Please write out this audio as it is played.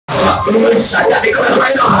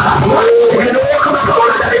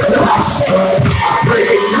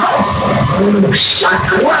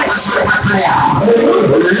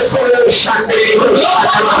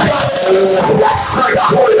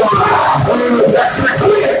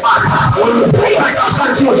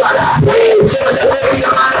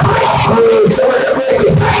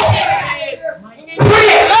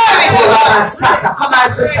Come on,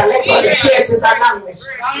 sister, let your churches and language.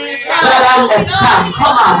 Let understand.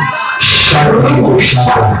 Come on.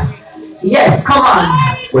 Yes, come on.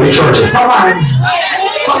 Come on.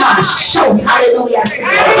 Come on. Shout hallelujah,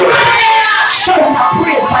 sister. Shout a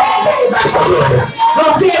praise for your baby.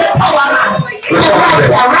 Don't feel the power, man.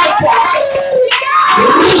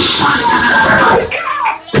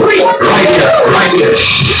 Right there. Right here.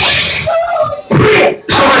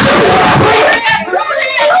 Someone say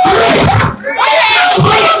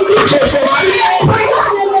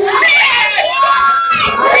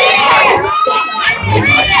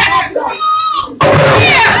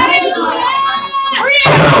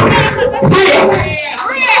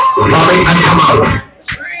Mommy, and come out.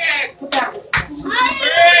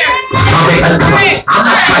 Mommy, and come out. I'm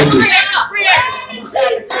not fighting.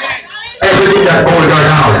 Everything that's going on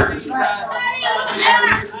now.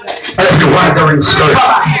 Every wandering spirit.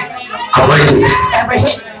 I'm waiting.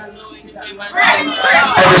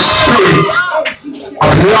 Every spirit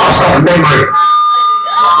of loss of memory,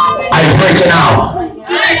 I break it now.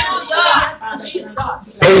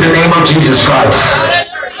 In the name of Jesus Christ.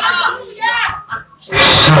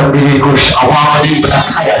 Come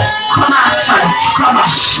on, church. Come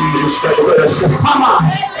on. Come on.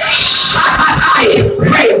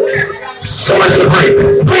 Pray. Someone say pray.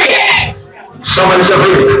 Someone say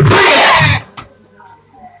pray.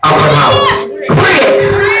 Up and out. Pray.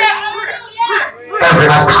 Every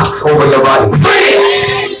attack over your body. Pray.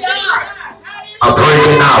 I'm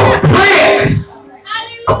breaking now. Pray.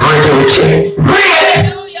 I'm breaking with chain. Pray.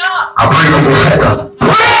 I'm breaking with feather.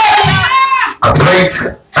 Pray. I break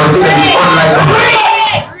everything that is online.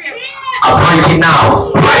 I break it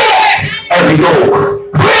now. Every yoke,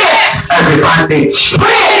 every bandage,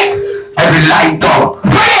 every light dog,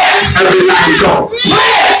 every light dog,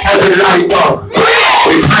 every light dog.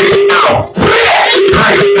 We break it now. We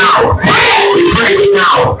break it now. We break it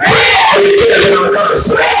now. Every children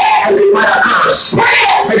curse, every mother curse,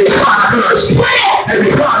 every father curse,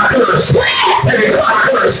 every father curse, every father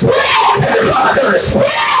curse, every father curse.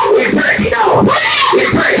 We break it now. We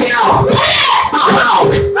break it now.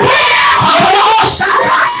 Out.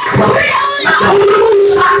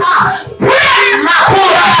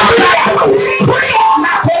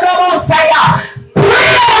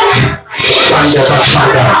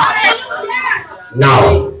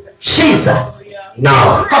 Now. Jesus.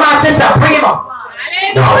 Now. Come on, sister, bring him up.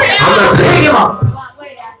 No, I'm not bring him up.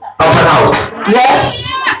 Up and out. Yes.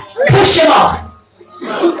 Push him up.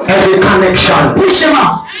 Every connection. Push him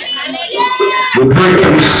up. We break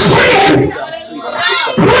him.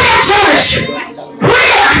 Break church.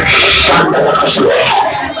 Break. Up and out.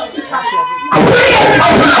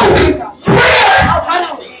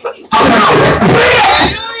 Up and out.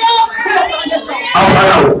 Up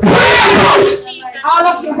and out. All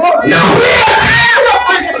of you go. No.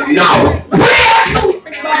 No.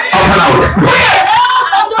 Up and out.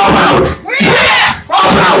 Up and out. Up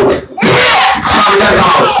and out. Up and out.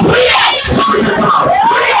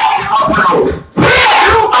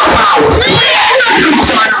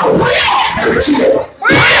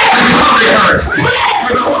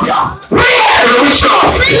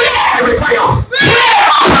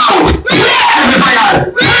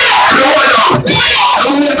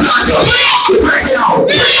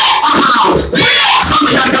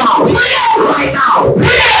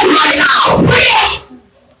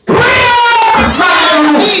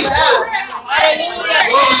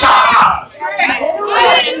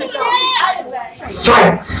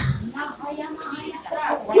 Strength.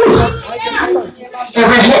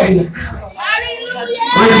 Every heavy.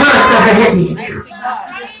 Reverse every heavy.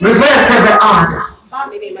 Reverse every order.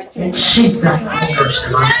 In Jesus' name.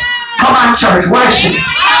 Come on, church. Worship.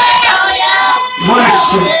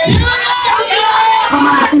 Worship. Come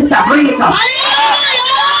on, sister. Bring it up.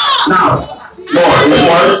 Now. More. This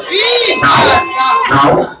one. Now.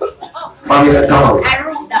 Mommy, let's come out.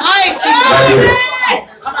 Right here.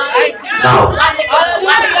 Now.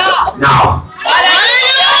 Now.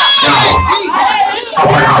 Now. Up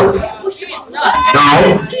and out. Now. Now.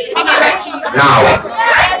 Now.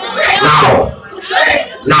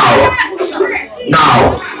 Now. Now.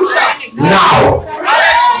 Now.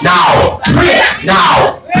 Now. Now.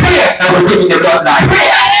 Everything in your bloodline.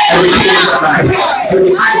 Everything in your bloodline.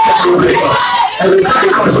 Every mindset will break up. Every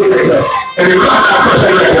curse will break up. Every bloodline curse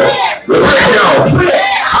will break up. We break it out.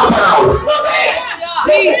 Come on.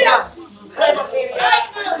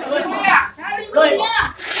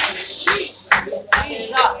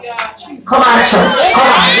 Come on, church.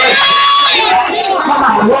 Come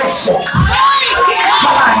on, worship.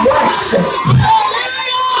 Come on, worship.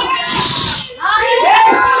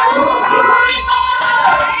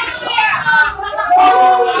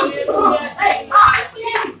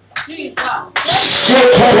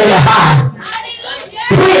 Shake head in the high.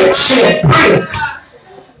 Break, shit, break.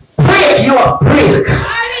 Break, you are break.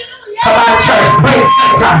 Come on, church, break,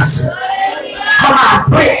 victors. Come on,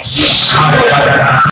 break, shit.